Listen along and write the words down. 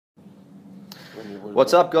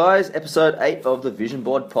What's up, guys? Episode 8 of the Vision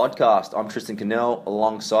Board Podcast. I'm Tristan Cannell.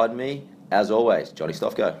 Alongside me, as always, Johnny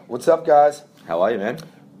Stofko. What's up, guys? How are you, man?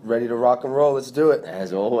 Ready to rock and roll. Let's do it.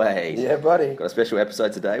 As always. Yeah, buddy. Got a special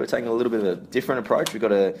episode today. We're taking a little bit of a different approach. We've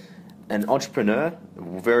got an entrepreneur,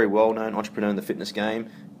 a very well-known entrepreneur in the fitness game,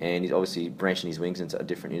 and he's obviously branching his wings into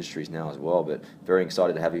different industries now as well, but very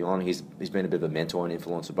excited to have you on. He's been a bit of a mentor and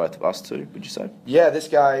influence for both of us too, would you say? Yeah, this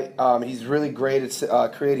guy, he's really great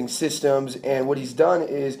at creating systems, and what he's done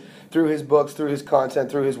is, through his books, through his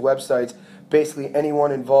content, through his websites, basically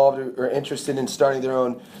anyone involved or interested in starting their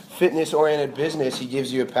own fitness-oriented business, he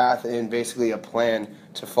gives you a path and basically a plan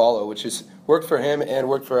to follow, which has worked for him and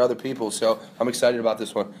worked for other people. So I'm excited about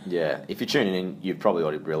this one. Yeah, if you're tuning in, you've probably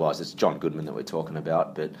already realised it's Jon Goodman that we're talking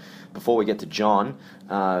about. But before we get to Jon,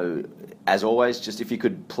 as always, just if you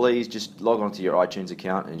could please just log on to your iTunes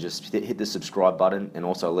account and just hit the subscribe button, and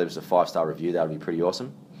also leave us a 5-star review. That would be pretty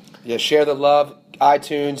awesome. Yeah, share the love.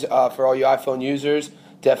 iTunes, for all you iPhone users,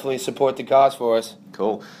 definitely support the cause for us.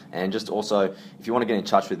 Cool. And just also, if you want to get in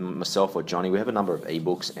touch with myself or Johnny, we have a number of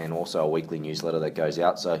ebooks and also a weekly newsletter that goes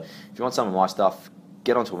out. So if you want some of my stuff,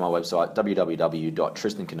 get onto my website,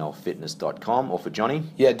 www.tristancannellfitness.com, or for Johnny?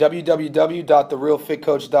 Yeah,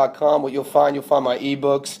 www.therealfitcoach.com. What you'll find my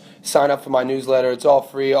ebooks, sign up for my newsletter. It's all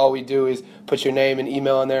free. All we do is put your name and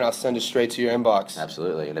email in there, and I'll send it straight to your inbox.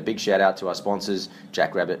 Absolutely. And a big shout out to our sponsors,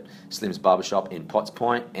 Jack Rabbit, Slim's Barbershop in Potts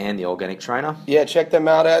Point, and The Organic Trainer. Yeah, check them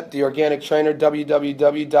out at The Organic Trainer,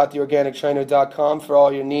 www.theorganictrainer.com, for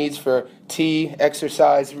all your needs for tea,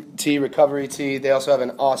 exercise tea, recovery tea. They also have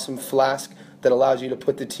an awesome flask that allows you to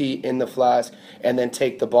put the tea in the flask and then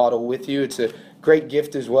take the bottle with you. It's a great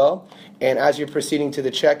gift as well. And as you're proceeding to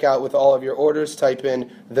the checkout with all of your orders, type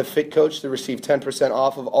in The Fit Coach to receive 10%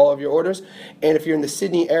 off of all of your orders. And if you're in the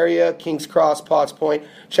Sydney area, King's Cross, Potts Point,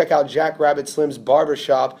 check out Jack Rabbit Slim's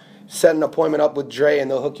Barbershop. Set an appointment up with Dre,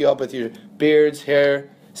 and they'll hook you up with your beards,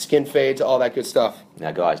 hair, skin fades, all that good stuff.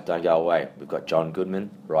 Now, guys, don't go away. We've got Jon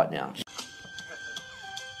Goodman right now.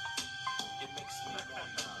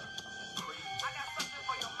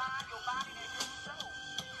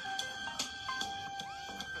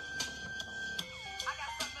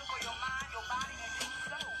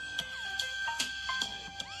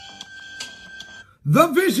 The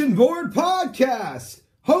Vision Board Podcast,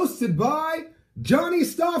 hosted by Johnny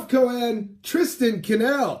Stofko and Tristan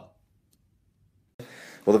Cannell.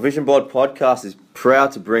 Well, the Vision Board Podcast is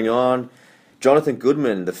proud to bring on Jonathan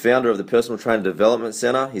Goodman, the founder of the Personal Trainer Development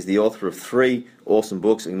Center. He's the author of 3 awesome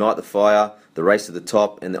books, Ignite the Fire, The Race to the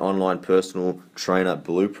Top, and the Online Personal Trainer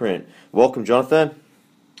Blueprint. Welcome, Jonathan.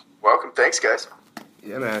 Welcome. Thanks, guys.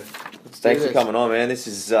 Yeah, man. Thanks for coming on, man. This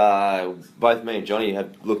is, both me and Johnny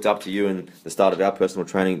have looked up to you in the start of our personal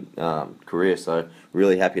training career, so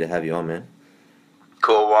really happy to have you on, man.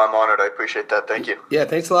 Cool. Well, I'm honored. I appreciate that. Thank you. Yeah,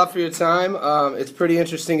 thanks a lot for your time. It's pretty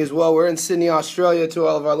interesting as well. We're in Sydney, Australia, to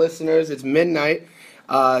all of our listeners. It's midnight.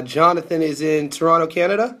 Jonathan is in Toronto,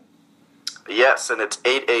 Canada. Yes, and it's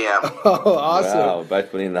 8 a.m. Oh, awesome! Wow, both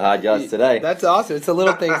putting in the hard yards today. That's awesome. It's the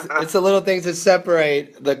little things. It's the little things that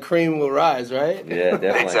separate. The cream will rise, right? Yeah,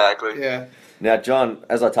 definitely. Exactly. Yeah. Now, John,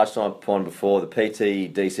 as I touched upon before, the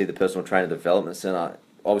PTDC, the Personal Trainer Development Center,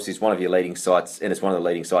 obviously it's one of your leading sites, and it's one of the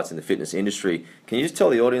leading sites in the fitness industry. Can you just tell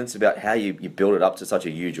the audience about how you build it up to such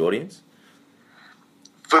a huge audience?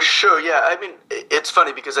 For sure, yeah. I mean, it's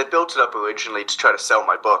funny because I built it up originally to try to sell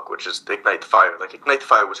my book, which is Ignite the Fire. Like, Ignite the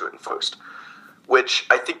Fire was written first, which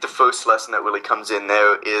I think the first lesson that really comes in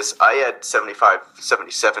there is I had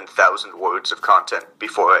 77,000 words of content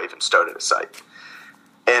before I even started a site.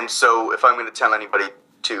 And so if I'm going to tell anybody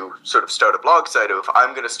to sort of start a blog site, or if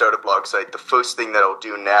I'm going to start a blog site, the first thing that I'll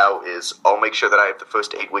do now is I'll make sure that I have the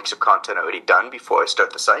first 8 weeks of content already done before I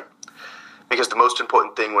start the site. Because the most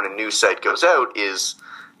important thing when a new site goes out is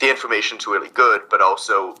the information's really good, but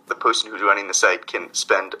also the person who's running the site can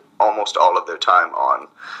spend almost all of their time on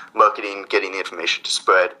marketing, getting the information to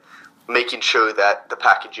spread, making sure that the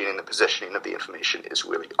packaging and the positioning of the information is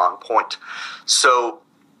really on point. So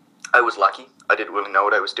I was lucky. I didn't really know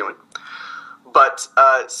what I was doing. But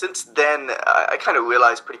since then, I kind of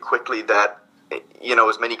realized pretty quickly that, you know,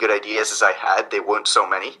 as many good ideas as I had, they weren't so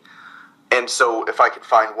many. And so if I could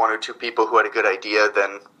find 1 or 2 people who had a good idea,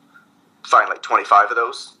 then find like 25 of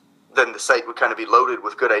those, then the site would kind of be loaded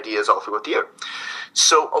with good ideas all throughout the year.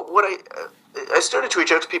 So what I started to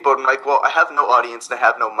reach out to people, and I'm like, well, I have no audience and I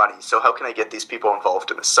have no money, so how can I get these people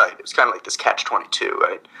involved in the site? It was kind of like this catch-22,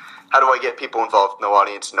 right? How do I get people involved, no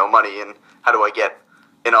audience, no money, and how do I get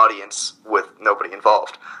an audience with nobody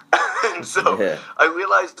involved. And so Yeah. I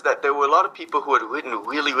realized that there were a lot of people who had written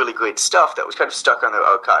really, really great stuff that was kind of stuck on their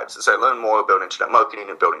archives. As I learned more about internet marketing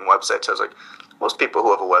and building websites, I was like, most people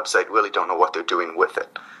who have a website really don't know what they're doing with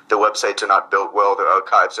it. Their websites are not built well, their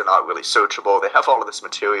archives are not really searchable, they have all of this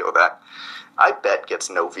material that I bet gets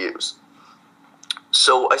no views.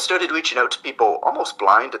 So I started reaching out to people almost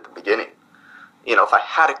blind at the beginning. You know, if I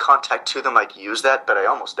had a contact to them, I'd use that, but I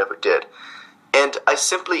almost never did. And I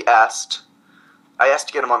simply asked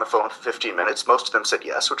to get them on the phone for 15 minutes. Most of them said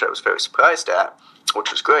yes, which I was very surprised at,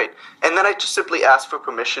 which was great. And then I just simply asked for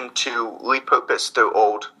permission to repurpose their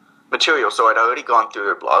old material. So I'd already gone through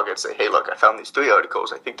their blog. I'd say, hey, look, I found these 3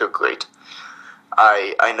 articles. I think they're great.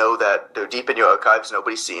 I know that they're deep in your archives.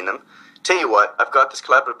 Nobody's seen them. Tell you what, I've got this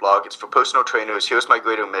collaborative blog. It's for personal trainers. Here's my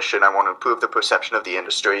greater mission. I want to improve the perception of the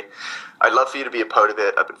industry. I'd love for you to be a part of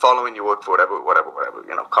it. I've been following your work for whatever,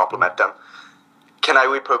 you know, compliment them. Can I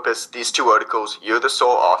repurpose these 2 articles? You're the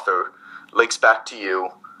sole author. Links back to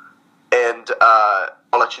you. And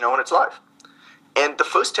I'll let you know when it's live. And the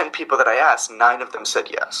first 10 people that I asked, 9 of them said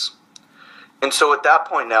yes. And so at that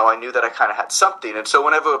point now, I knew that I kind of had something. And so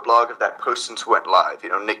whenever a blog of that person's went live, you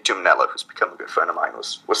know, Nick Dumnella, who's become a good friend of mine,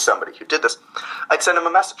 was somebody who did this, I'd send him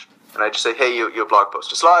a message. And I'd just say, hey, your blog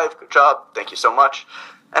post is live. Good job. Thank you so much.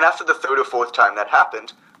 And after the 3rd or 4th time that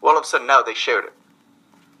happened, well, all of a sudden now they shared it.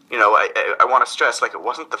 You know, I want to stress, like, it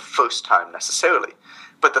wasn't the first time necessarily.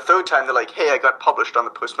 But the 3rd time, they're like, hey, I got published on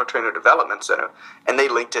the Personal Trainer Development Center. And they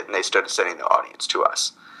linked it and they started sending their audience to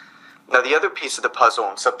us. Now, the other piece of the puzzle,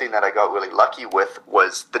 and something that I got really lucky with,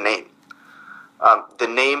 was the name. The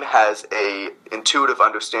name has a intuitive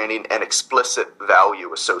understanding and explicit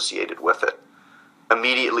value associated with it.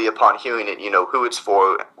 Immediately upon hearing it, you know who it's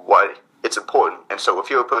for, why it's important. And so if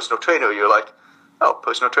you're a personal trainer, you're like, oh,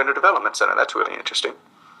 Personal Trainer Development Center, that's really interesting.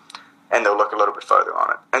 And they'll look a little bit farther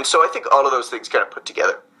on it. And so I think all of those things kind of put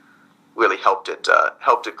together really helped it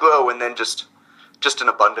grow, and then just an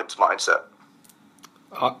abundance mindset.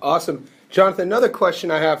 Awesome. Jonathan, another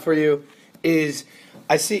question I have for you is,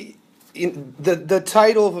 I see the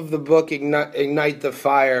title of the book, Ignite the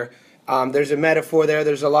Fire. There's a metaphor there.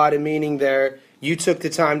 There's a lot of meaning there. You took the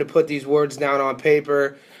time to put these words down on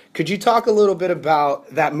paper. Could you talk a little bit about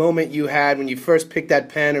that moment you had when you first picked that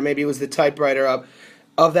pen, or maybe it was the typewriter up,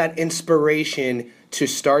 of that inspiration to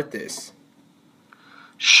start this?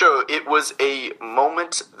 Sure, it was a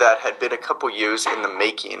moment that had been a couple years in the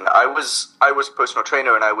making. I was a personal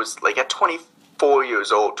trainer, and I was like at 23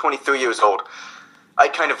 years old, I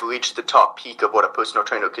kind of reached the top peak of what a personal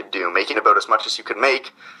trainer could do, making about as much as you could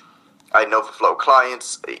make. I had no flow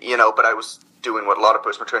clients, you know, but I was doing what a lot of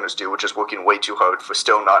personal trainers do, which is working way too hard for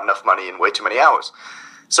still not enough money and way too many hours.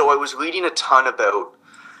 So I was reading a ton about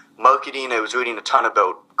marketing. I was reading a ton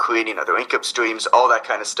about creating other income streams, all that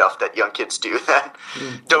kind of stuff that young kids do that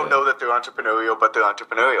don't know that they're entrepreneurial, but they're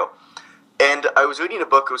entrepreneurial. And I was reading a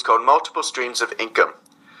book. It was called Multiple Streams of Income.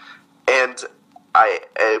 And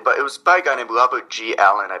but it was by a guy named Robert G.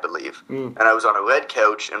 Allen, I believe. And I was on a red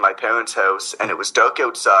couch in my parents' house, and it was dark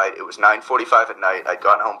outside. It was 9:45 at night. I'd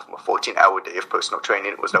gotten home from a 14-hour day of personal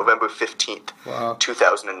training. It was November 15th,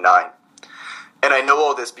 2009. And I know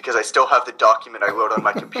all this because I still have the document I wrote on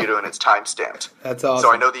my computer, and it's time-stamped. That's awesome.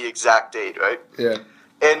 So I know the exact date, right? Yeah.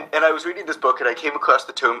 And I was reading this book, and I came across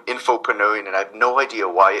the term infopreneuring, and I have no idea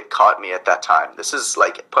why it caught me at that time. This is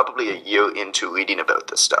like probably a year into reading about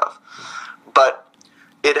this stuff. But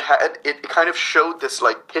it kind of showed this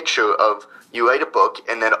like picture of you write a book,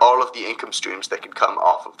 and then all of the income streams that can come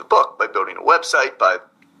off of the book by building a website, by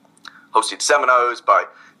hosting seminars, by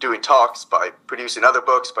doing talks, by producing other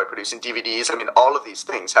books, by producing DVDs. I mean, all of these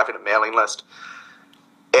things, having a mailing list.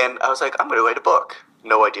 And I was like, I'm going to write a book.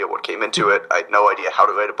 No idea what came into it. I had no idea how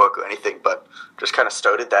to write a book or anything, but just kind of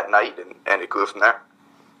started that night, and it grew from there.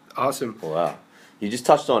 Awesome. Wow. You just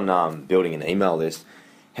touched on building an email list.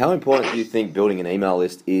 How important do you think building an email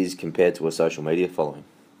list is compared to a social media following?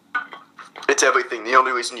 It's everything. The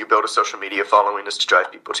only reason you build a social media following is to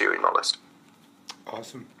drive people to your email list.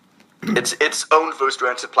 Awesome. It's owned versus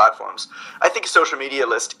rented platforms. I think a social media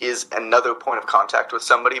list is another point of contact with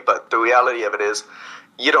somebody, but the reality of it is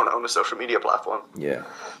you don't own a social media platform. Yeah.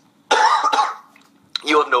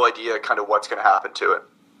 You have no idea kind of what's going to happen to it.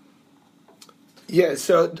 Yeah,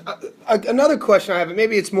 so another question I have, and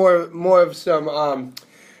maybe it's more of some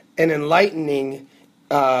an enlightening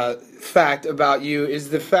fact about you, is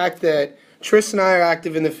the fact that Tris and I are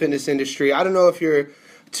active in the fitness industry. I don't know if you're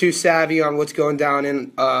too savvy on what's going down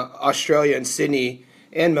in Australia and Sydney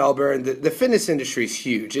and Melbourne. The fitness industry is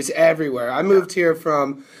huge. It's everywhere. I moved here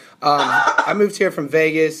from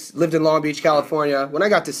Vegas, lived in Long Beach, California. When I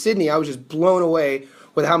got to Sydney, I was just blown away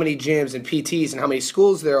with how many gyms and PTs and how many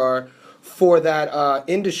schools there are for that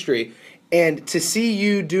industry. And to see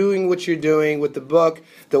you doing what you're doing with the book,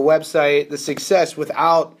 the website, the success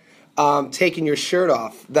without taking your shirt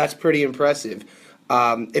off, that's pretty impressive.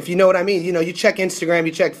 If you know what I mean, you know, you check Instagram,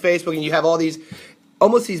 you check Facebook, and you have all these,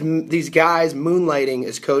 almost these guys moonlighting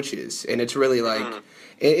as coaches, and it's really like,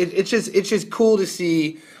 it's just cool to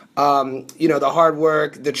see, you know, the hard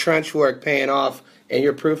work, the trench work paying off, and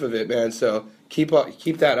you're proof of it, man. So keep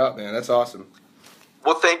that up, man. That's awesome.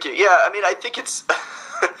 Well, thank you. Yeah, I mean, I think it's.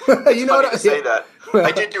 It's you know funny what to say that.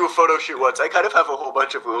 I did do a photo shoot once. I kind of have a whole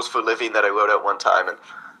bunch of rules for living that I wrote out one time, and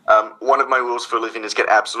one of my rules for living is get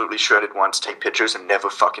absolutely shredded once, take pictures, and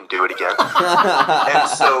never fucking do it again. And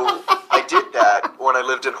so I did that when I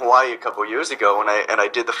lived in Hawaii a couple years ago, and I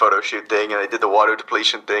did the photo shoot thing, and I did the water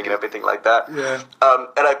depletion thing, and everything like that. Yeah.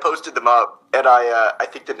 And I posted them up, and I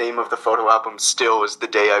think the name of the photo album still is The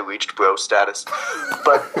Day I Reached Bro Status.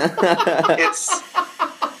 But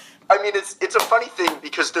it's a funny thing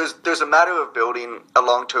because there's a matter of building a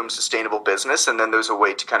long-term sustainable business, and then there's a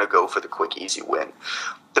way to kind of go for the quick, easy win.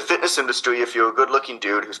 The fitness industry, if you're a good-looking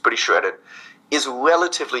dude who's pretty shredded, is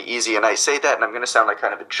relatively easy, and I say that, and I'm going to sound like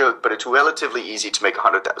kind of a jerk, but it's relatively easy to make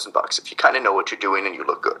 $100,000 if you kind of know what you're doing and you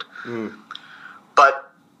look good.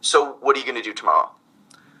 But so what are you going to do tomorrow?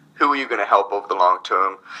 Who are you going to help over the long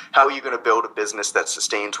term? How are you going to build a business that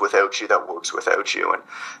sustains without you, that works without you? And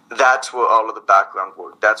that's where all of the background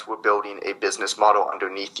work, that's where building a business model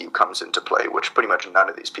underneath you comes into play, which pretty much none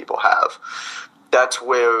of these people have. That's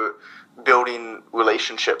where building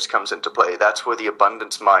relationships comes into play. That's where the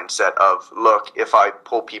abundance mindset of, look, if I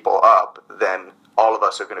pull people up, then all of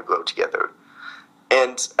us are going to grow together.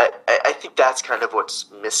 And I think that's kind of what's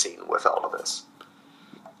missing with all of this.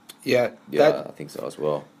 Yeah, I think so as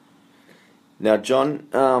well. Now, John,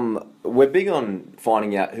 we're big on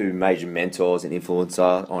finding out who major mentors and influencers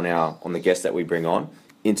are on the guests that we bring on.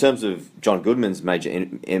 In terms of Jon Goodman's major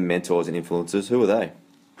mentors and influencers, who are they?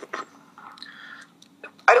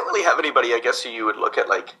 I don't really have anybody, I guess, who you would look at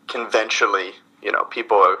like conventionally. You know,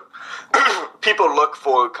 people look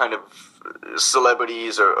for kind of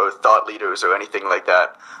celebrities or thought leaders or anything like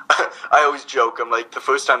that. I always joke, I'm like, the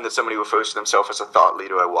first time that somebody refers to themselves as a thought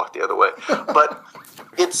leader, I walk the other way. But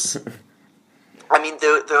it's... I mean,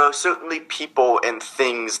 there are certainly people and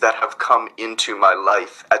things that have come into my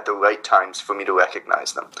life at the right times for me to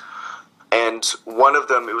recognize them. And one of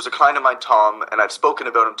them, it was a client of mine, Tom, and I've spoken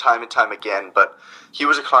about him time and time again, but he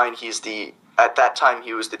was a client, at that time,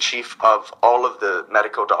 he was the chief of all of the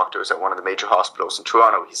medical doctors at one of the major hospitals in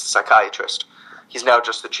Toronto. He's a psychiatrist. He's now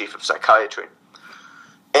just the chief of psychiatry.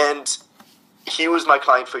 And he was my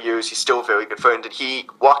client for years. He's still a very good friend. And he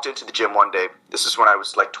walked into the gym one day. This is when I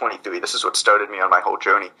was like 23. This is what started me on my whole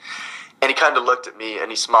journey. And he kind of looked at me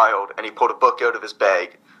and he smiled and he pulled a book out of his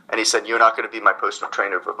bag and he said, "You're not going to be my personal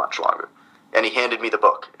trainer for much longer." And he handed me the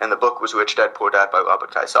book. And the book was Rich Dad Poor Dad by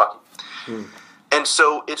Robert Kiyosaki. And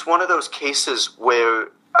so it's one of those cases where,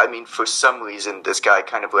 I mean, for some reason, this guy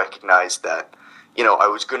kind of recognized that, you know, I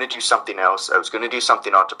was going to do something else. I was going to do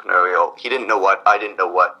something entrepreneurial. He didn't know what. I didn't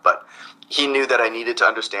know what. But he knew that I needed to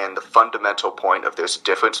understand the fundamental point of there's a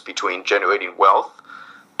difference between generating wealth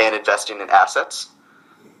and investing in assets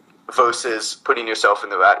versus putting yourself in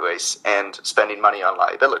the rat race and spending money on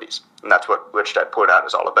liabilities. And that's what Rich Dad Poor Dad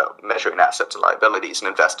is all about, measuring assets and liabilities and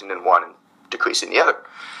investing in one and decreasing the other.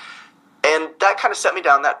 And that kind of set me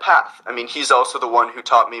down that path. I mean, he's also the one who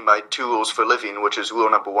taught me my 2 rules for living, which is rule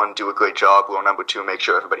number 1, do a great job. Rule number 2, make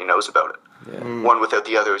sure everybody knows about it. One without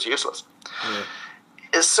the other is useless.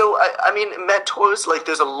 So, I mean, mentors, like,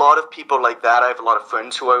 there's a lot of people like that. I have a lot of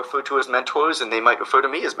friends who I refer to as mentors, and they might refer to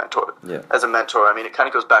me as as a mentor. I mean, it kind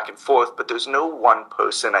of goes back and forth, but there's no one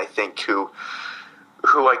person, I think, who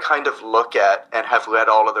I kind of look at and have read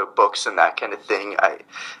all of their books and that kind of thing.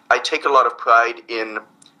 I take a lot of pride in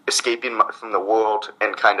escaping from the world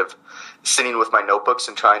and kind of sitting with my notebooks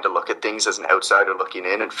and trying to look at things as an outsider looking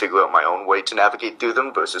in and figure out my own way to navigate through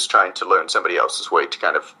them versus trying to learn somebody else's way to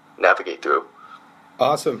kind of navigate through.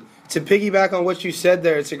 Awesome. To piggyback on what you said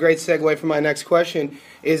there, it's a great segue for my next question,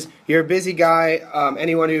 is you're a busy guy.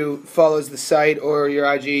 Anyone who follows the site or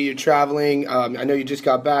your IG, you're traveling. I know you just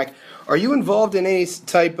got back. Are you involved in any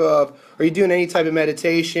type of, are you doing any type of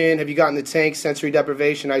meditation? Have you gotten the tanks, sensory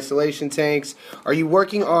deprivation, isolation tanks? Are you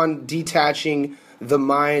working on detaching the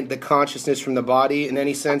mind, the consciousness from the body in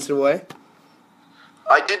any sense of way?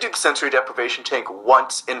 I did do the sensory deprivation tank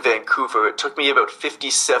once in Vancouver. It took me about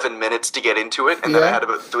 57 minutes to get into it, and then I had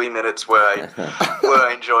about 3 minutes where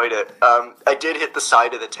I enjoyed it. I did hit the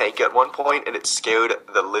side of the tank at one point, and it scared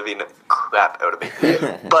the living crap out of me.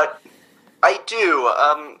 But I do.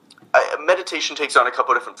 meditation takes on a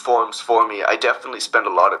couple different forms for me. I definitely spend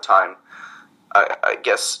a lot of time, I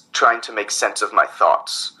guess, trying to make sense of my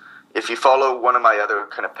thoughts. If you follow one of my other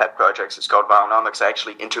kind of pet projects, it's called Bionomics, I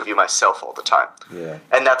actually interview myself all the time. Yeah.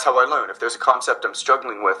 And that's how I learn. If there's a concept I'm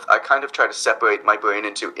struggling with, I kind of try to separate my brain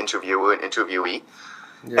into interviewer and interviewee.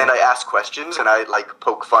 Yeah. And I ask questions, and I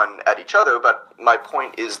poke fun at each other, but my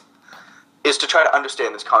point is to try to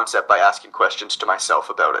understand this concept by asking questions to myself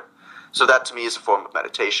about it. So that to me is a form of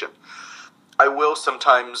meditation. I will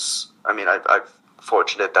sometimes, I'm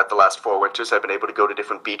fortunate that the last 4 winters I've been able to go to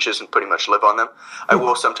different beaches and pretty much live on them. I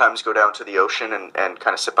will sometimes go down to the ocean and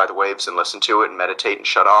kind of sit by the waves and listen to it and meditate and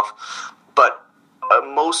shut off. But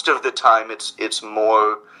most of the time it's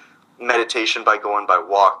more meditation by going by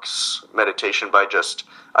walks, meditation by just,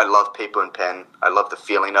 I love paper and pen. I love the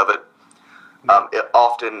feeling of it.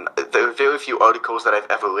 Often, there are very few articles that I've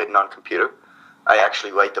ever written on computer. I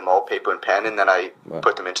actually write them all paper and pen, and then I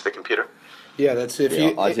put them into the computer. Yeah, that's I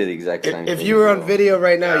do the exact same thing. If you were on video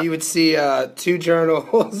right now, you would see 2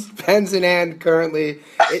 journals, pens in hand currently.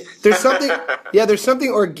 There's something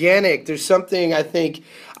organic. There's something, I think,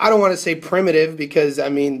 I don't want to say primitive because,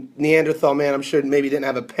 Neanderthal man, I'm sure maybe didn't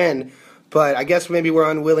have a pen, but I guess maybe we're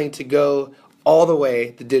unwilling to go all the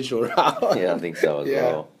way the digital route. Yeah, I think so as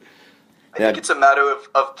well. I think it's a matter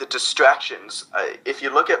of the distractions. If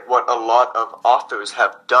you look at what a lot of authors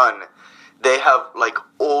have done, they have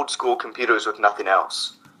old school computers with nothing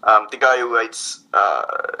else. The guy who writes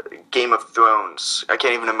Game of Thrones, I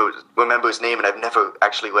can't even remember his name, and I've never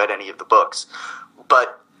actually read any of the books.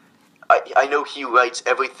 But I know he writes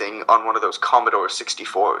everything on one of those Commodore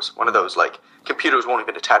 64s, one of those computers won't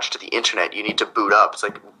even attach to the internet. You need to boot up. It's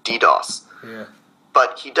like DDoS. Yeah.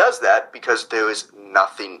 But he does that because there is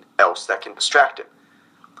nothing else that can distract him.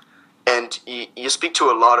 And you speak to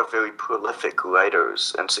a lot of very prolific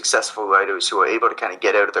writers and successful writers who are able to kind of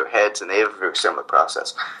get out of their heads, and they have a very similar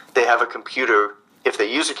process. They have a computer, if they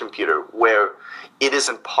use a computer, where it is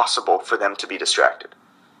impossible for them to be distracted.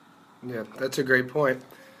 Yeah, that's a great point.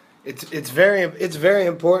 It's very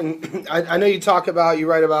important. I know you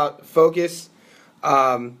write about focus,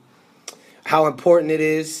 how important it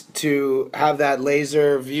is to have that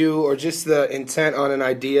laser view or just the intent on an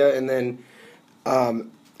idea, and then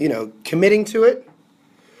committing to it.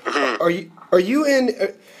 Are you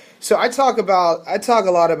in? So I talk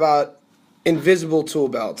a lot about invisible tool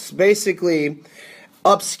belts. Basically,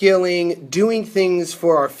 upskilling, doing things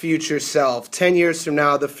for our future self. 10 years from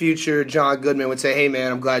now, the future Jon Goodman would say, "Hey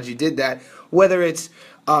man, I'm glad you did that." Whether it's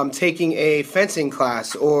taking a fencing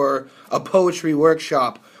class or a poetry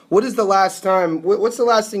workshop. What's the last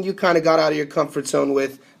thing you kind of got out of your comfort zone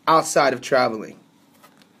with outside of traveling?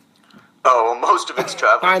 Oh, most of it's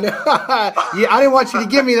traveling. I know. Yeah, I didn't want you to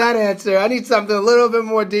give me that answer. I need something a little bit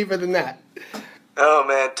more deeper than that. Oh,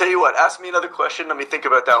 man. Tell you what, ask me another question. Let me think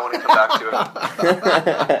about that when I come back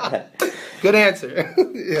to it. Good answer.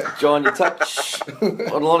 Yeah. Jon, you touch,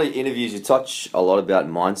 on a lot of interviews, you touch a lot about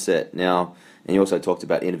mindset now, and you also talked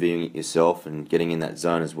about interviewing yourself and getting in that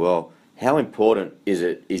zone as well. How important is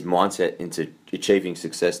mindset into achieving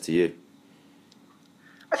success to you?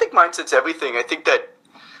 I think mindset's everything. I think that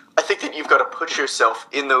you've got to put yourself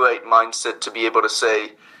in the right mindset to be able to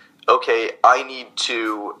say, okay, I need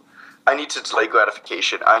to delay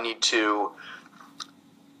gratification. I need to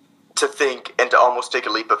think and to almost take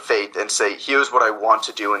a leap of faith and say, here's what I want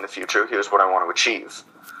to do in the future. Here's what I want to achieve.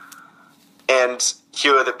 And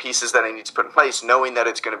here are the pieces that I need to put in place, knowing that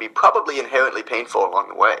it's going to be probably inherently painful along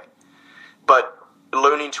the way. But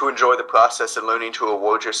learning to enjoy the process and learning to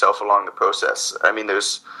reward yourself along the process.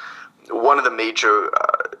 There's one of the major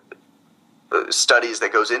studies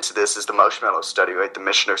that goes into this is the marshmallow study, right? The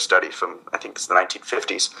Michener study from, I think it's the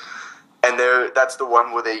 1950s. And that's the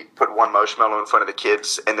one where they put one marshmallow in front of the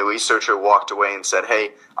kids, and the researcher walked away and said,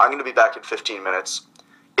 hey, I'm going to be back in 15 minutes.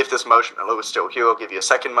 If this marshmallow is still here, I'll give you a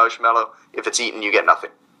second marshmallow. If it's eaten, you get nothing.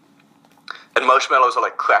 And marshmallows are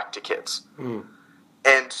like crack to kids. Mm.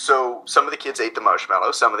 And so some of the kids ate the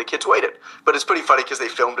marshmallow, some of the kids waited. But it's pretty funny because they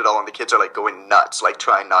filmed it all and the kids are going nuts,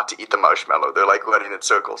 trying not to eat the marshmallow. They're running in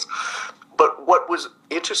circles. But what was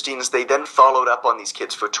interesting is they then followed up on these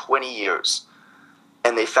kids for 20 years.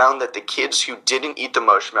 And they found that the kids who didn't eat the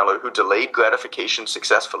marshmallow, who delayed gratification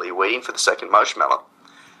successfully, waiting for the second marshmallow,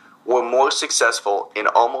 were more successful in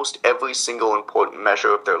almost every single important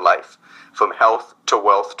measure of their life, from health to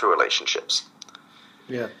wealth to relationships.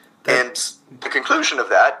 Yeah. And the conclusion of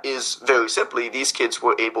that is very simply these kids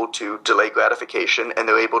were able to delay gratification and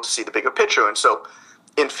they're able to see the bigger picture. And so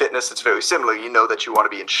in fitness, it's very similar. You know that you want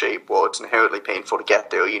to be in shape. Well, it's inherently painful to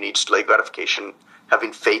get there. You need to delay gratification,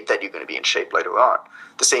 having faith that you're going to be in shape later on.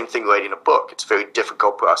 The same thing writing a book. It's a very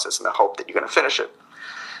difficult process in the hope that you're going to finish it.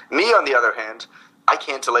 Me, on the other hand, I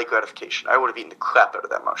can't delay gratification. I would have eaten the crap out of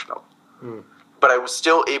that marshmallow. But I was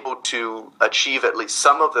still able to achieve at least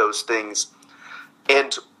some of those things.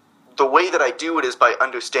 And the way that I do it is by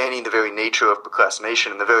understanding the very nature of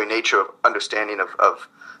procrastination and the very nature of understanding of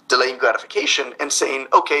delaying gratification and saying,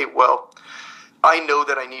 okay, well, I know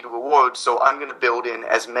that I need rewards, so I'm going to build in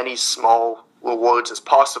as many small rewards as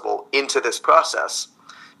possible into this process,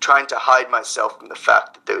 trying to hide myself from the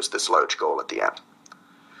fact that there's this large goal at the end.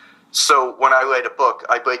 So when I write a book,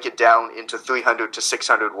 I break it down into 300 to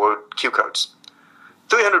 600 word cue codes.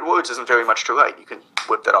 300 words isn't very much to write. You can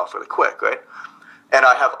whip that off really quick, right? And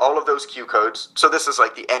I have all of those cue codes. So this is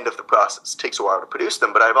like the end of the process. It takes a while to produce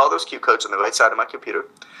them, but I have all those cue codes on the right side of my computer.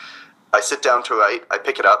 I sit down to write. I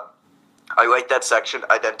pick it up. I write that section.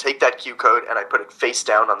 I then take that cue code and I put it face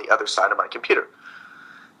down on the other side of my computer.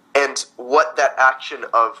 And what that action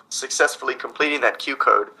of successfully completing that cue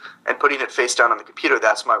code and putting it face down on the computer,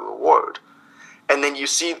 that's my reward. And then you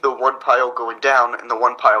see the one pile going down and the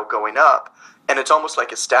one pile going up, and it's almost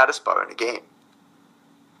like a status bar in a game.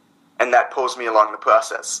 And that pulls me along the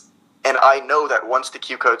process. And I know that once the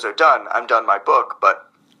cue codes are done, I'm done my book, but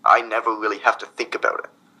I never really have to think about it.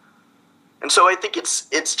 And so I think it's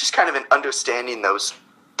just kind of an understanding those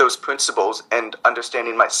principles and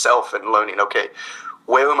understanding myself and learning, okay,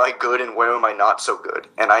 where am I good and where am I not so good?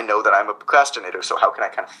 And I know that I'm a procrastinator, so how can I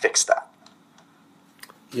kind of fix that?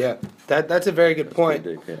 Yeah, that's a very good point.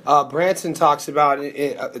 Branson talks about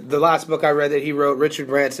the last book I read that he wrote. Richard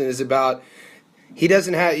Branson is about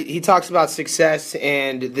he talks about success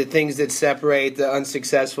and the things that separate the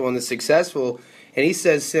unsuccessful and the successful, and he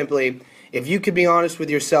says simply, if you could be honest with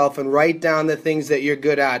yourself and write down the things that you're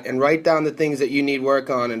good at and write down the things that you need work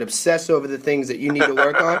on and obsess over the things that you need to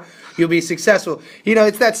work on, you'll be successful. You know,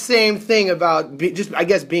 it's that same thing about just, I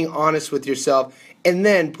guess, being honest with yourself and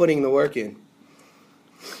then putting the work in.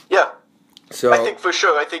 Yeah. So I think for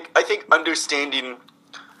sure, I think understanding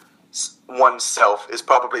oneself is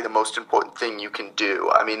probably the most important thing you can do.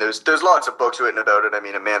 I mean, there's lots of books written about it. I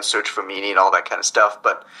mean, A Man's Search for Meaning, all that kind of stuff.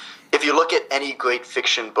 But if you look at any great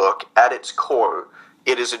fiction book, at its core,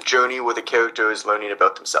 it is a journey where the character is learning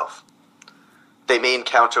about themselves. They may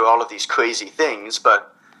encounter all of these crazy things,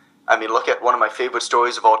 but, I mean, look at one of my favorite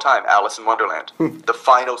stories of all time, Alice in Wonderland. The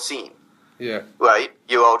final scene. Yeah. Right?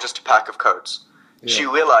 You're all just a pack of cards. Yeah. She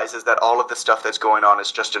realizes that all of the stuff that's going on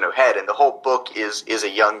is just in her head, and the whole book is a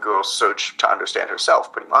young girl's search to understand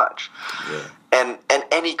herself, pretty much. Yeah. And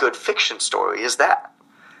any good fiction story is that.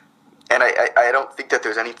 And I don't think that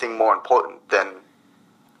there's anything more important than,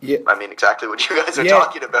 I mean, exactly what you guys are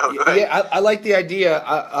talking about. Right? Yeah, I like the idea.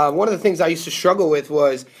 One of the things I used to struggle with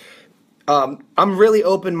was I'm really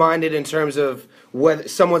open-minded in terms of whether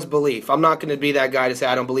someone's belief. I'm not going to be that guy to say,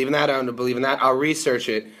 I don't believe in that, I don't believe in that. I'll research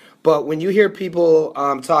it. But when you hear people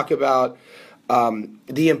talk about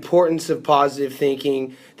the importance of positive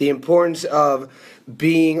thinking, the importance of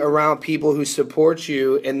being around people who support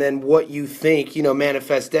you, and then what you think,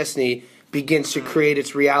 manifest destiny, begins to create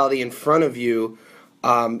its reality in front of you.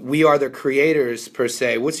 We are the creators, per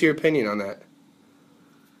se. What's your opinion on that?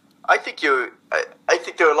 I think there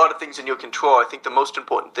are a lot of things in your control. I think the most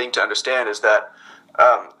important thing to understand is that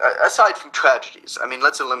aside from tragedies, I mean,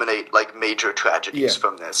 let's eliminate like major tragedies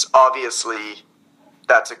from this. Obviously,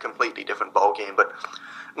 that's a completely different ballgame, but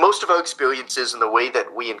most of our experiences and the way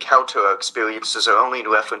that we encounter our experiences are only in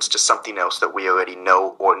reference to something else that we already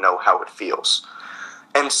know or know how it feels.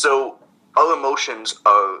 And so our emotions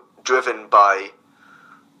are driven by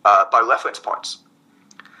reference points.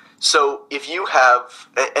 So if you have,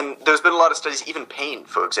 and there's been a lot of studies, even pain,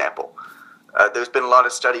 for example. There's been a lot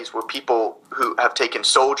of studies where people who have taken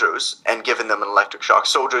soldiers and given them an electric shock,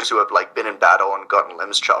 soldiers who have like been in battle and gotten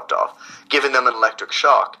limbs chopped off, given them an electric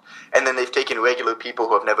shock, and then they've taken regular people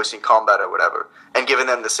who have never seen combat or whatever, and given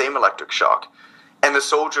them the same electric shock, and the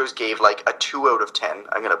soldiers gave like a 2 out of 10.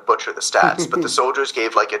 I'm going to butcher the stats, but the soldiers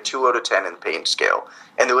gave like a 2 out of 10 in the pain scale,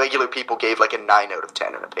 and the regular people gave like a 9 out of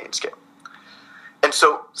 10 in a pain scale. And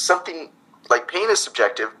so something like pain is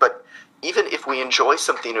subjective, but even if we enjoy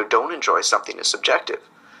something or don't enjoy something is subjective.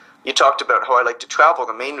 You talked about how I like to travel.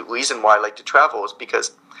 The main reason why I like to travel is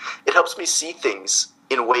because it helps me see things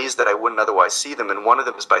in ways that I wouldn't otherwise see them, and one of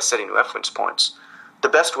them is by setting reference points. The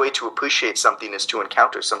best way to appreciate something is to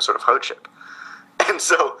encounter some sort of hardship. And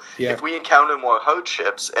so if we encounter more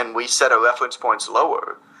hardships and we set our reference points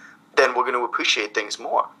lower, then we're going to appreciate things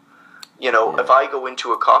more. If I go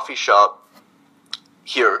into a coffee shop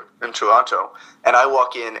here in Toronto, and I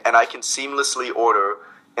walk in and I can seamlessly order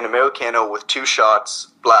an Americano with 2 shots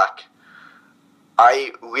black,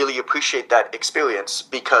 I really appreciate that experience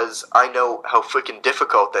because I know how freaking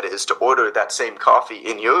difficult that is to order that same coffee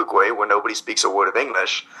in Uruguay where nobody speaks a word of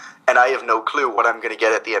English, and I have no clue what I'm going to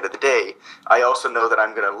get at the end of the day. I also know that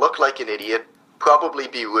I'm going to look like an idiot, probably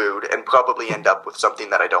be rude, and probably end up with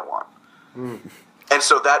something that I don't want. And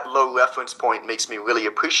so that low reference point makes me really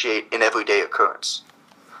appreciate an everyday occurrence.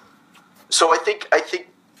 So I think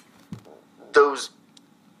those,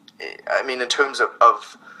 I mean, in terms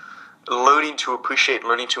of learning to appreciate,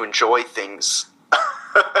 learning to enjoy things,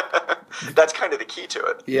 that's kind of the key to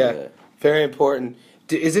it. Yeah, very important.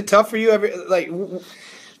 Is it tough for you ever, like,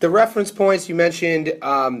 the reference points you mentioned?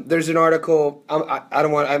 There's an article,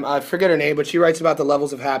 I forget her name, but she writes about the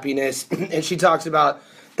levels of happiness, and she talks about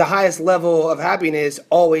the highest level of happiness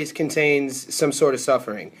always contains some sort of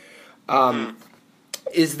suffering.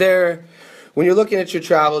 Is there, when you're looking at your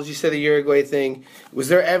travels, you said the Uruguay thing, was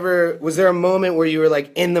there a moment where you were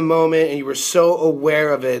like in the moment and you were so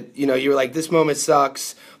aware of it, you know, you were like, this moment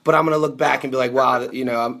sucks, but I'm going to look back and be like, wow, you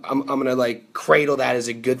know, I'm going to like cradle that as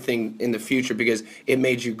a good thing in the future because it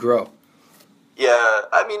made you grow? Yeah,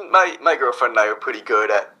 I mean, my girlfriend and I are pretty good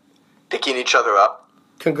at picking each other up.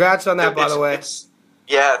 Congrats on that, by the way.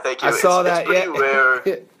 Yeah, thank you. I saw that. It's pretty rare.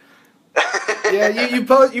 Yeah, you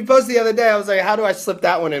post the other day. I was like, how do I slip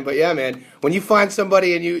that one in? But yeah, man, when you find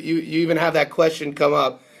somebody and you even have that question come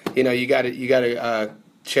up, you know, you gotta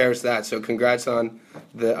cherish that. So congrats on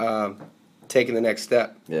the taking the next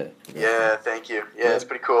step. Yeah, thank you. Yeah, it's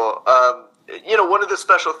pretty cool. You know, one of the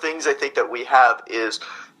special things I think that we have is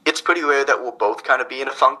it's pretty rare that we'll both kind of be in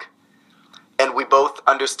a funk. And we both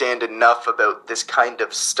understand enough about this kind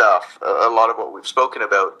of stuff, a lot of what we've spoken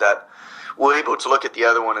about, that we're able to look at the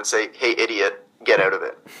other one and say, hey, idiot, get out of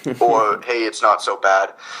it. Or, hey, it's not so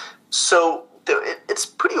bad. So it's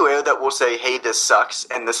pretty rare that we'll say, hey, this sucks,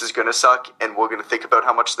 and this is going to suck, and we're going to think about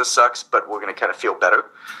how much this sucks, but we're going to kind of feel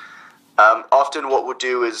better. Often what we'll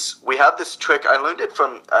do is, we have this trick, I learned it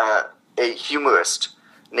from a humorist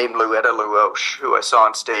named Loretta LaRoche, who I saw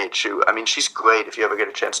on stage, I mean, she's great if you ever get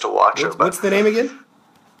a chance to watch her. What's the name again?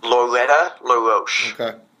 Loretta LaRoche.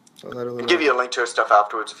 Okay. I'll give you a link to her stuff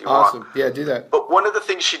afterwards if you want. Awesome. Yeah, do that. But one of the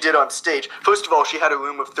things she did on stage, first of all, she had a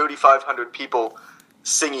room of 3,500 people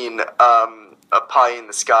singing A Pie in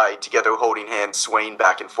the Sky together, holding hands, swaying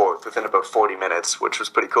back and forth within about 40 minutes, which was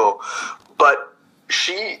pretty cool. But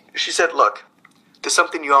she said, look, there's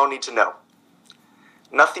something you all need to know.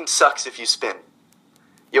 Nothing sucks if you spin.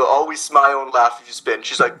 You'll always smile and laugh if you spin.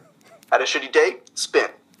 She's like, had a shitty day? Spin.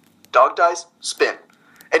 Dog dies? Spin.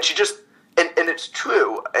 And she just, and it's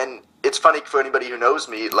true, and it's funny for anybody who knows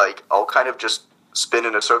me, like, I'll kind of just spin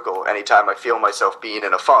in a circle anytime I feel myself being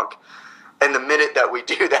in a funk. And the minute that we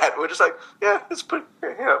do that, we're just like, yeah, it's pretty,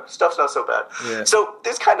 you know, stuff's not so bad. Yeah. So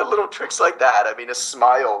there's kind of little tricks like that. I mean, a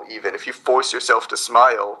smile even, if you force yourself to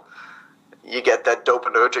smile, you get that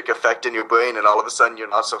dopaminergic effect in your brain, and all of a sudden you're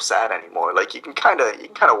not so sad anymore. Like, you can kind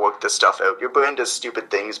of work this stuff out. Your brain does stupid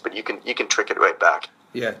things, but you can trick it right back.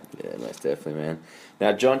 Yeah, most definitely, man.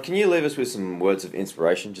 Now, John, can you leave us with some words of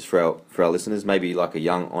inspiration just for our listeners? Maybe like a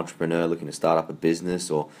young entrepreneur looking to start up a business,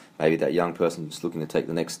 or maybe that young person just looking to take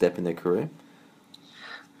the next step in their career?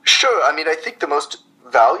 Sure. I mean, I think the most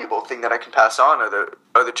valuable thing that I can pass on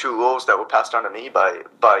are the two rules that were passed on to me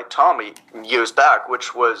by Tommy years back,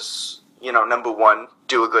 which was, you know, number one,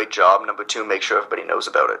 do a great job. Number two, make sure everybody knows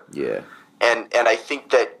about it. Yeah. And I think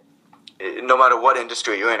that no matter what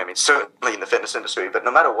industry you're in, I mean, certainly in the fitness industry, but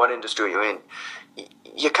no matter what industry you're in,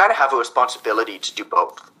 you kind of have a responsibility to do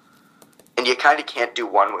both. And you kind of can't do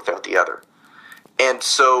one without the other. And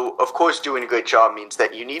so, of course, doing a great job means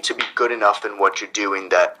that you need to be good enough in what you're doing,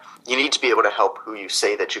 that you need to be able to help who you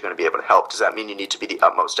say that you're going to be able to help. Does that mean you need to be the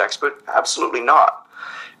utmost expert? Absolutely not.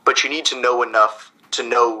 But you need to know enough to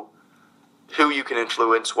know who you can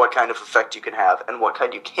influence, what kind of effect you can have, and what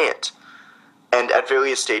kind you can't. And at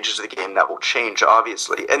various stages of the game, that will change,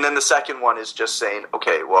 obviously. And then the second one is just saying,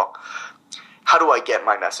 okay, well, how do I get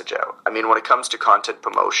my message out? I mean, when it comes to content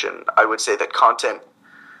promotion, I would say that content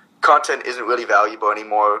isn't really valuable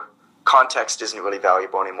anymore. Context isn't really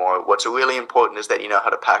valuable anymore. What's really important is that you know how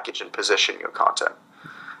to package and position your content.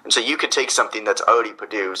 And so you could take something that's already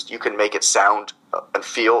produced, you can make it sound and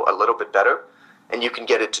feel a little bit better, and you can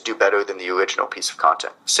get it to do better than the original piece of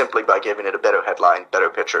content, simply by giving it a better headline, better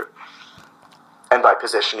picture, and by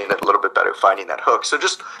positioning it a little bit better, finding that hook. So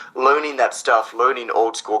just learning that stuff, learning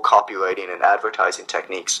old school copywriting and advertising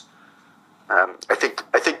techniques. I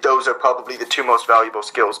think those are probably the two most valuable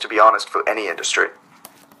skills, to be honest, for any industry.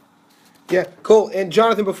 Yeah, cool. And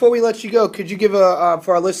Jonathan, before we let you go, could you give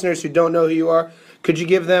for our listeners who don't know who you are, could you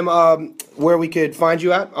give them where we could find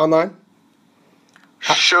you at online?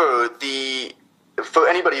 Sure. The for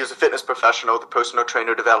anybody who's a fitness professional, the Personal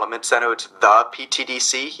Trainer Development Center, it's the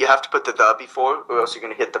PTDC. You have to put the before, or else you're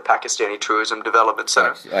going to hit the Pakistani Tourism Development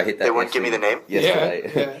Center. I hit that. They wouldn't give me the name.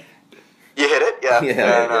 Yesterday. Yeah. You hit it? Yeah.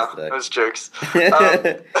 Yesterday. Those jerks.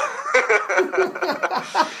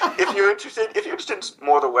 If you're interested in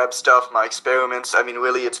more of the web stuff, my experiments, I mean,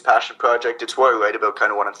 really, it's a passion project. It's where I write about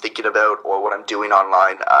kind of what I'm thinking about or what I'm doing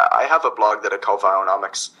online. I have a blog that I call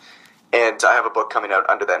Vironomics, and I have a book coming out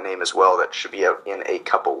under that name as well that should be out in a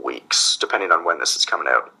couple weeks, depending on when this is coming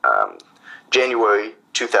out. January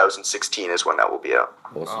 2016 is when that will be out.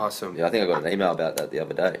 Awesome. Yeah, I think I got an email about that the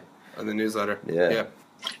other day. On the newsletter. Yeah.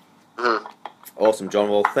 Awesome, John.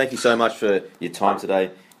 Well, thank you so much for your time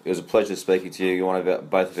today. It was a pleasure speaking to you. You're one of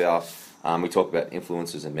both of our. We talk about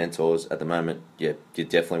influencers and mentors at the moment. Yeah, you're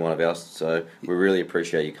definitely one of ours. So we really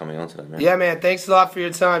appreciate you coming on today, man. Yeah, man. Thanks a lot for your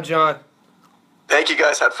time, John. Thank you,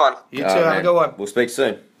 guys. Had fun. You too. Have a good one. We'll speak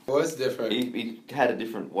soon. It was different. He had a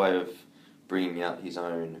different way of bringing out his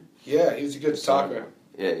own. Yeah, he was a good talker.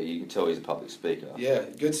 Yeah, you can tell he's a public speaker. Yeah,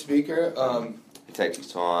 good speaker. He takes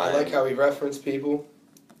his time. I like how he referenced people.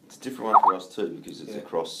 It's a different one for us too, because it's a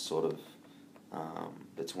cross sort of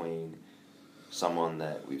between someone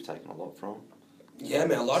that we've taken a lot from. Yeah,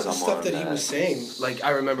 man, a lot of the stuff that he was saying, like, I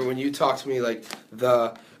remember when you talked to me, like,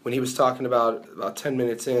 when he was talking about 10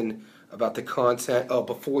 minutes in, about the content,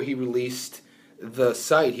 before he released the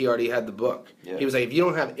site, he already had the book. Yeah. He was like, if you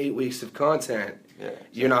don't have 8 weeks of content,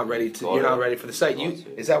 you're not ready for the site.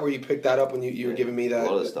 Is that where you picked that up when you were giving me that?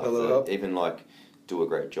 A lot of stuff, little help? even like, do a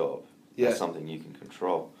great job. Yeah. That's something you can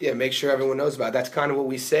control. Yeah, make sure everyone knows about it. That's kind of what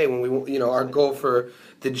we say when we, our goal for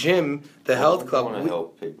the gym, the health club. We want to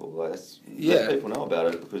help people. Let people know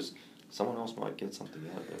about it, because someone else might get something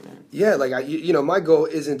out of it, man. Yeah, like my goal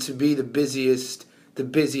isn't to be the busiest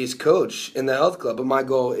coach in the health club, but my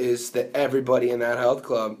goal is that everybody in that health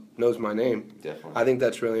club knows my name. Definitely. I think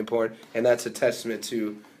that's really important, and that's a testament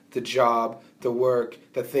to the job, the work,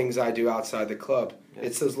 the things I do outside the club. Yeah.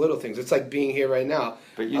 It's those little things. It's like being here right now.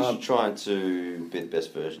 But you're trying to be the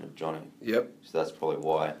best version of Johnny. Yep. So that's probably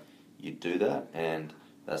why you do that, and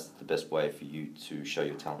that's the best way for you to show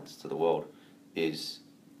your talents to the world, is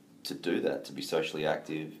to do that, to be socially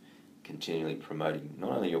active, continually promoting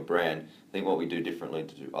not only your brand. I think what we do differently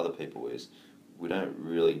to other people is we don't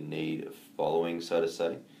really need a following, so to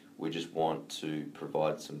say. We just want to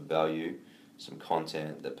provide some value, some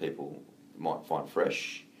content that people might find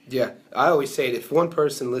fresh. Yeah, I always say it, if one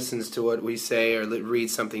person listens to what we say or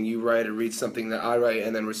reads something you write or reads something that I write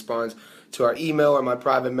and then responds to our email or my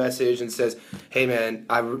private message and says, hey man,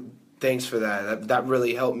 thanks for that. That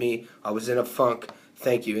really helped me. I was in a funk.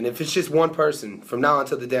 Thank you. And if it's just one person, from now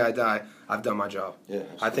until the day I die, I've done my job. Yeah,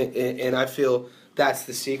 absolutely. I think, and I feel that's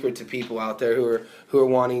the secret to people out there who are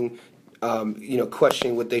wanting,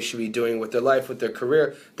 questioning what they should be doing with their life, with their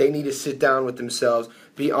career. They need to sit down with themselves,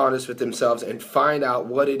 be honest with themselves, and find out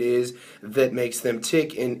what it is that makes them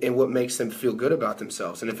tick and what makes them feel good about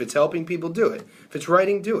themselves. And if it's helping people, do it. If it's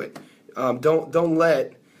writing, do it. Don't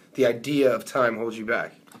let the idea of time hold you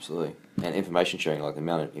back. Absolutely. And information sharing, like the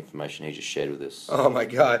amount of information he just shared with us. Oh my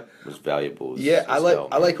God. Was valuable. I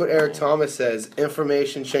like what Eric Thomas says.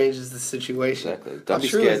 Information changes the situation. Exactly. Don't be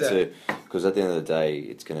scared to, because at the end of the day,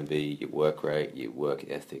 it's going to be your work rate, your work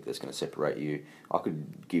ethic that's going to separate you. I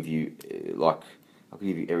could give you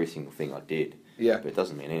every single thing I did. Yeah. But it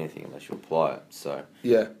doesn't mean anything unless you apply it. So.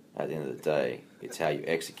 Yeah. At the end of the day, it's how you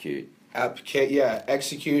execute.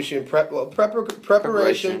 Execution,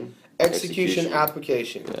 preparation, execution,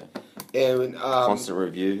 application. Yeah. And constant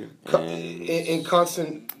review and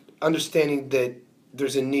constant understanding that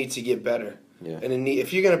there's a need to get better. Yeah. And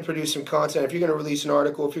if you're going to produce some content, if you're going to release an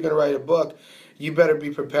article, if you're going to write a book, you better be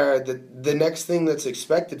prepared that the next thing that's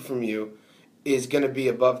expected from you is going to be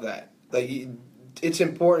above that. Like, it's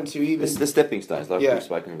important to even... It's the stepping stones, like we've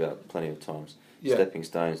spoken about plenty of times. Yeah. Stepping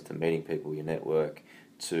stones to meeting people, your network,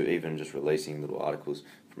 to even just releasing little articles,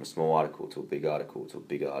 from a small article to a big article to a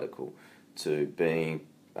bigger article, to being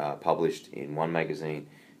published in one magazine,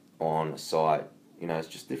 on a site. It's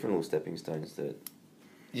just different little stepping stones that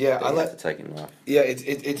I like to take in life. Yeah,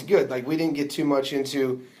 it's good. Like, we didn't get too much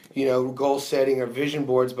into goal setting or vision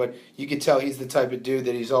boards, but you could tell he's the type of dude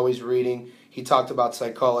that he's always reading. He talked about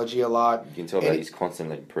psychology a lot. You can tell that he's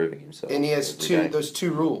constantly improving himself. And he has those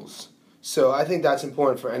two rules. So I think that's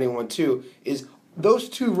important for anyone too, is those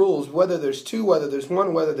two rules, whether there's 2, whether there's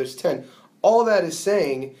 1, whether there's 10, all that is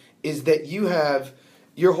saying is that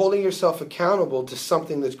you're holding yourself accountable to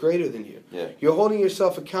something that's greater than you. Yeah. You're holding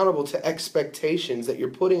yourself accountable to expectations that you're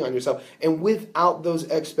putting on yourself. And without those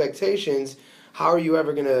expectations, how are you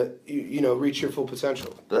ever gonna reach your full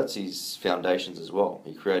potential? But that's his foundations as well.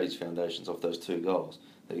 He created his foundations off those 2 goals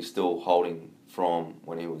that he's still holding from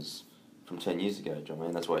when he was from 10 years ago. Do you know what I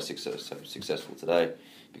mean? That's why he's so successful today,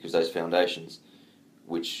 because those foundations,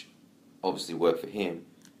 which obviously work for him,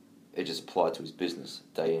 it just applied to his business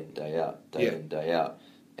day in, day out, day in, day out.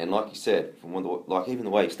 And like you said, from even the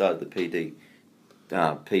way he started the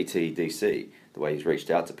PTDC, the way he's reached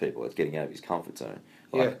out to people, it's getting out of his comfort zone.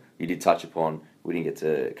 You did touch upon, we didn't get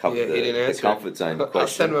to cover the comfort zone question. I'll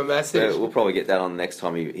send him a message. We'll probably get that on the next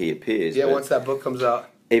time he appears. Yeah, once that book comes out.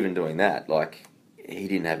 Even doing that, he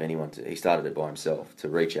didn't have anyone he started it by himself to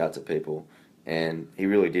reach out to people, and he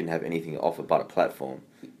really didn't have anything to offer but a platform.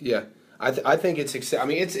 Yeah. I think it's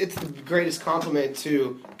the greatest compliment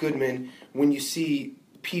to Goodman when you see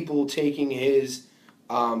people taking his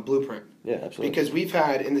blueprint. Yeah, absolutely. Because we've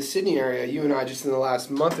had in the Sydney area, you and I, just in the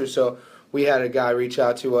last month or so, we had a guy reach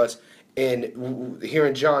out to us, and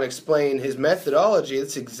hearing Jon explain his methodology,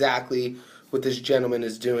 that's exactly what this gentleman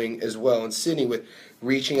is doing as well in Sydney, with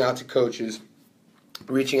reaching out to coaches,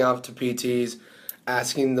 reaching out to PTs,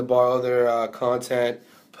 asking them to borrow their content,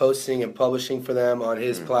 posting and publishing for them on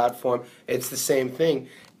his platform. It's the same thing,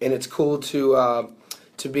 and it's cool to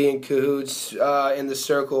be in cahoots in the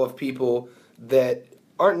circle of people that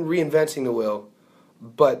aren't reinventing the wheel,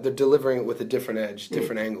 but they're delivering it with a different edge,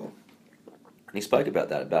 different angle. And he spoke about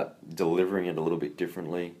that, about delivering it a little bit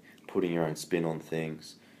differently, putting your own spin on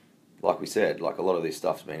things. Like we said, a lot of this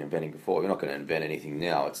stuff's been invented before. You're not going to invent anything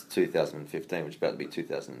now. It's 2015, which is about to be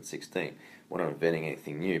 2016. We're not inventing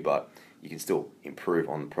anything new, but you can still improve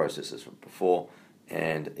on the processes from before,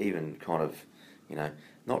 and even kind of,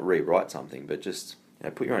 not rewrite something, but just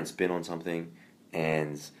put your own spin on something,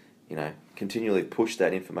 and continually push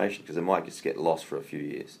that information, because it might just get lost for a few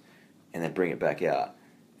years, and then bring it back out,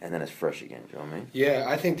 and then it's fresh again. Do you know what I mean? Yeah,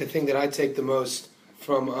 I think the thing that I take the most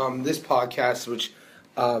from this podcast, which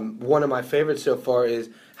one of my favorites so far, is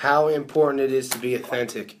how important it is to be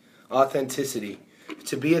authentic. Authenticity.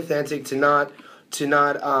 To be authentic, to not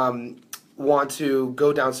want to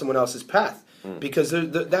go down someone else's path, because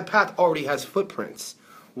that path already has footprints.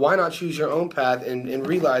 Why not choose your own path and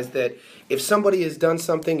realize that if somebody has done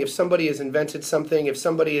something, if somebody has invented something, if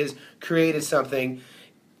somebody has created something,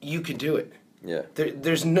 you could do it. Yeah.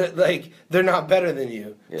 There's no, they're not better than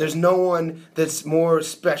you. Yeah. There's no one that's more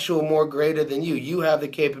special, more greater than you. You have the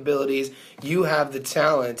capabilities, you have the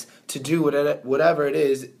talent to do whatever it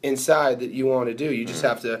is inside that you want to do. You just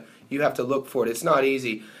have to look for it. It's not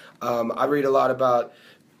easy. I read a lot about,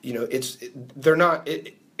 it's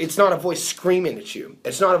not a voice screaming at you.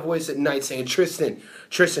 It's not a voice at night saying, Tristan,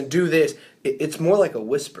 do this. It's more like a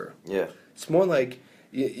whisper. Yeah. It's more like,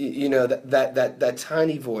 that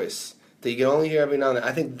tiny voice that you can only hear every now and then.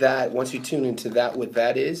 I think that once you tune into that, what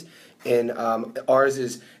that is, and ours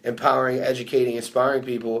is empowering, educating, inspiring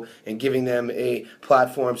people, and giving them a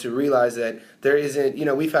platform to realize that there isn't,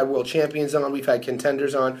 we've had world champions on, we've had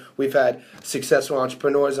contenders on, we've had successful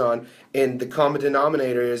entrepreneurs on, and the common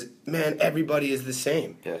denominator is, man, everybody is the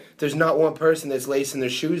same. Yeah. There's not one person that's lacing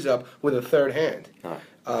their shoes up with a third hand. No.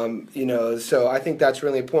 So I think that's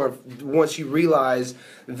really important. Once you realize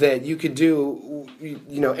that you could do,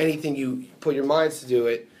 anything you put your minds to do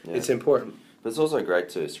it, it's important. But it's also great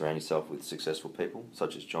to surround yourself with successful people,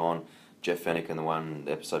 such as Jon, Jeff Fennick in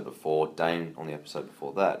the episode before, Dane on the episode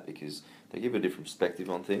before that, because they give a different perspective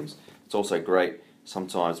on things. It's also great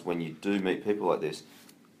sometimes when you do meet people like this.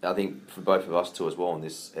 I think for both of us too as well in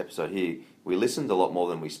this episode here, we listened a lot more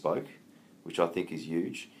than we spoke, which I think is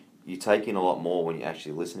huge. You take in a lot more when you're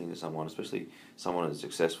actually listening to someone, especially someone as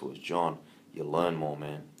successful as Jon. You learn more,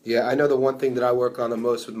 man. Yeah, I know the one thing that I work on the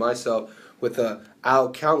most with myself, with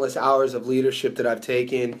countless hours of leadership that I've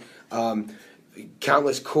taken,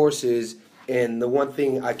 countless courses, and the one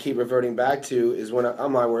thing I keep reverting back to is when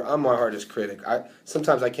I'm my hardest critic.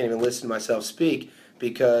 Sometimes I can't even listen to myself speak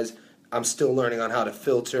because I'm still learning on how to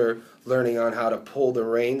filter, learning on how to pull the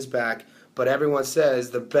reins back. But everyone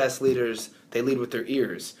says the best leaders, they lead with their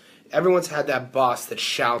ears. Everyone's had that boss that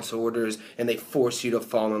shouts orders and they force you to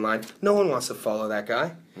fall in line. No one wants to follow that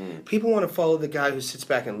guy. People want to follow the guy who sits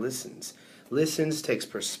back and listens. Listens, takes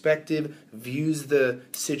perspective, views the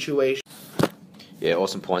situation. Yeah,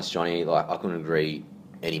 awesome points, Johnny. I couldn't agree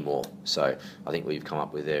anymore. So I think we've come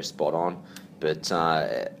up with there spot on. But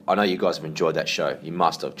I know you guys have enjoyed that show. You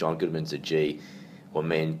must have. Jon Goodman's a G. What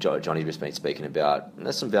me and Johnny have just been speaking about. And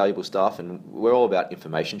that's some valuable stuff, and we're all about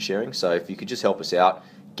information sharing. So if you could just help us out,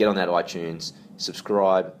 get on that iTunes,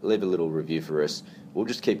 subscribe, leave a little review for us. We'll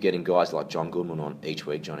just keep getting guys like Jon Goodman on each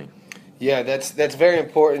week, Johnny. Yeah, that's very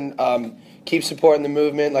important. keep supporting the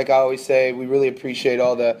movement. Like I always say, we really appreciate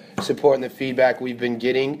all the support and the feedback we've been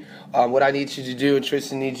getting. What I need you to do and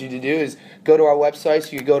Tristan needs you to do is go to our website.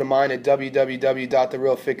 So you can go to mine at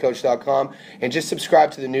www.therealfitcoach.com and just subscribe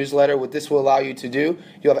to the newsletter. What this will allow you to do,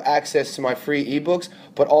 you'll have access to my free ebooks,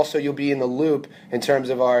 but also you'll be in the loop in terms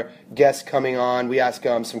of our guests coming on. We ask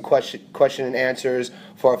some question and answers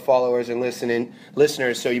for our followers and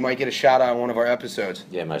listeners, so you might get a shout out on one of our episodes.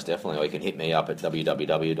 Yeah, most definitely. Or you can hit me up at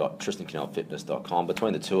www.tristancannellfitness.com.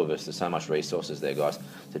 Between the two of us, there's so much resources there, guys.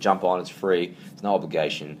 So jump on, it's free, it's no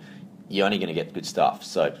obligation. You're only going to get good stuff.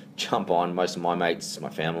 So jump on. Most of my mates, my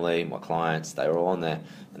family, my clients, they're all on there,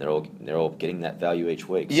 and they're all getting that value each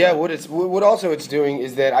week. So. Yeah, what also it's doing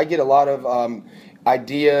is that I get a lot of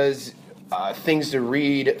ideas, things to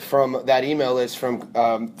read from that email list from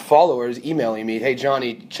followers emailing me. Hey,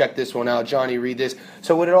 Johnny, check this one out. Johnny, read this.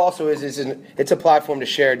 So what it also is it's a platform to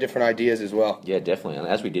share different ideas as well. Yeah, definitely. And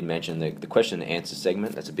as we did mention, the question and answer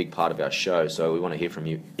segment, that's a big part of our show. So we want to hear from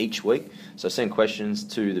you each week. So send questions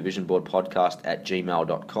to the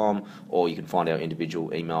visionboardpodcast@gmail.com, or you can find our individual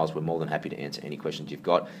emails. We're more than happy to answer any questions you've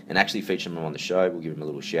got and actually feature them on the show. We'll give them a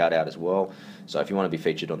little shout out as well. So if you want to be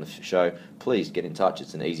featured on the show, please get in touch.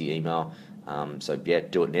 It's an easy email. So yeah,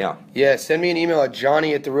 do it now. Yeah, send me an email at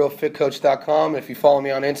johnny@therealfitcoach.com. If you follow me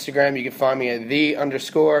on Instagram, you can find me at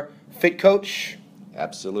 _fitcoach.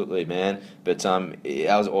 Absolutely, man. But that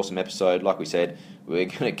was an awesome episode. Like we said, we're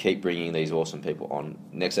going to keep bringing these awesome people on.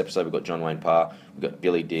 Next episode, we've got John Wayne Parr, we've got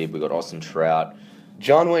Billy Dibb, we've got Austin Trout.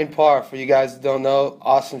 John Wayne Parr, for you guys that don't know,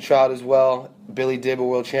 Austin Trout as well, Billy Dibb, a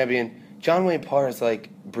world champion. John Wayne Parr is like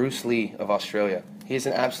Bruce Lee of Australia. He is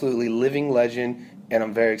an absolutely living legend, and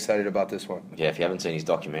I'm very excited about this one. Yeah, if you haven't seen his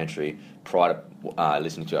documentary prior to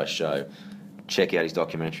listening to our show, check out his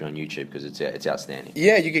documentary on YouTube because it's outstanding.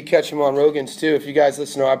 Yeah, you could catch him on Rogan's too. If you guys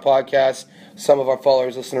listen to our podcast, some of our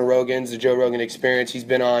followers listen to Rogan's, the Joe Rogan Experience. He's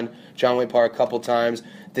been on John Wayne Parr a couple times.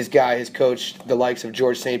 This guy has coached the likes of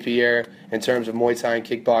George St. Pierre in terms of Muay Thai and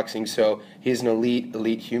kickboxing, so he's an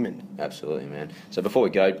elite human. Absolutely, man. So before we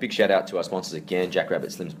go, big shout out to our sponsors again, Jackrabbit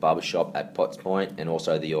Slim's Barbershop at Potts Point, and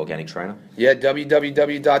also The Organic Trainer. Yeah,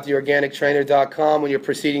 www.theorganictrainer.com. When you're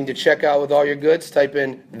proceeding to check out with all your goods, type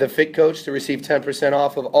in The Fit Coach to receive 10%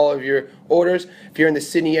 off of all of your orders. If you're in the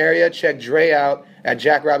Sydney area, check Dre out at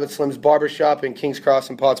Jackrabbit Slim's Barbershop in King's Cross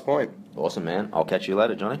and Potts Point. Awesome, man. I'll catch you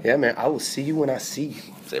later, Johnny. Yeah, man. I will see you when I see you.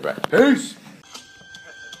 See you, bro. Peace.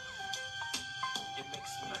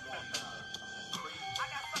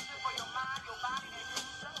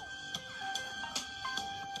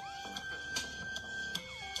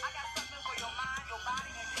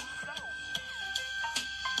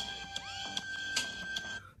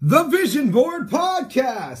 The Vision Board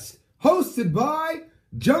Podcast, hosted by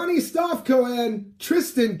Johnny Stofko and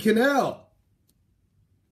Tristan Cannell.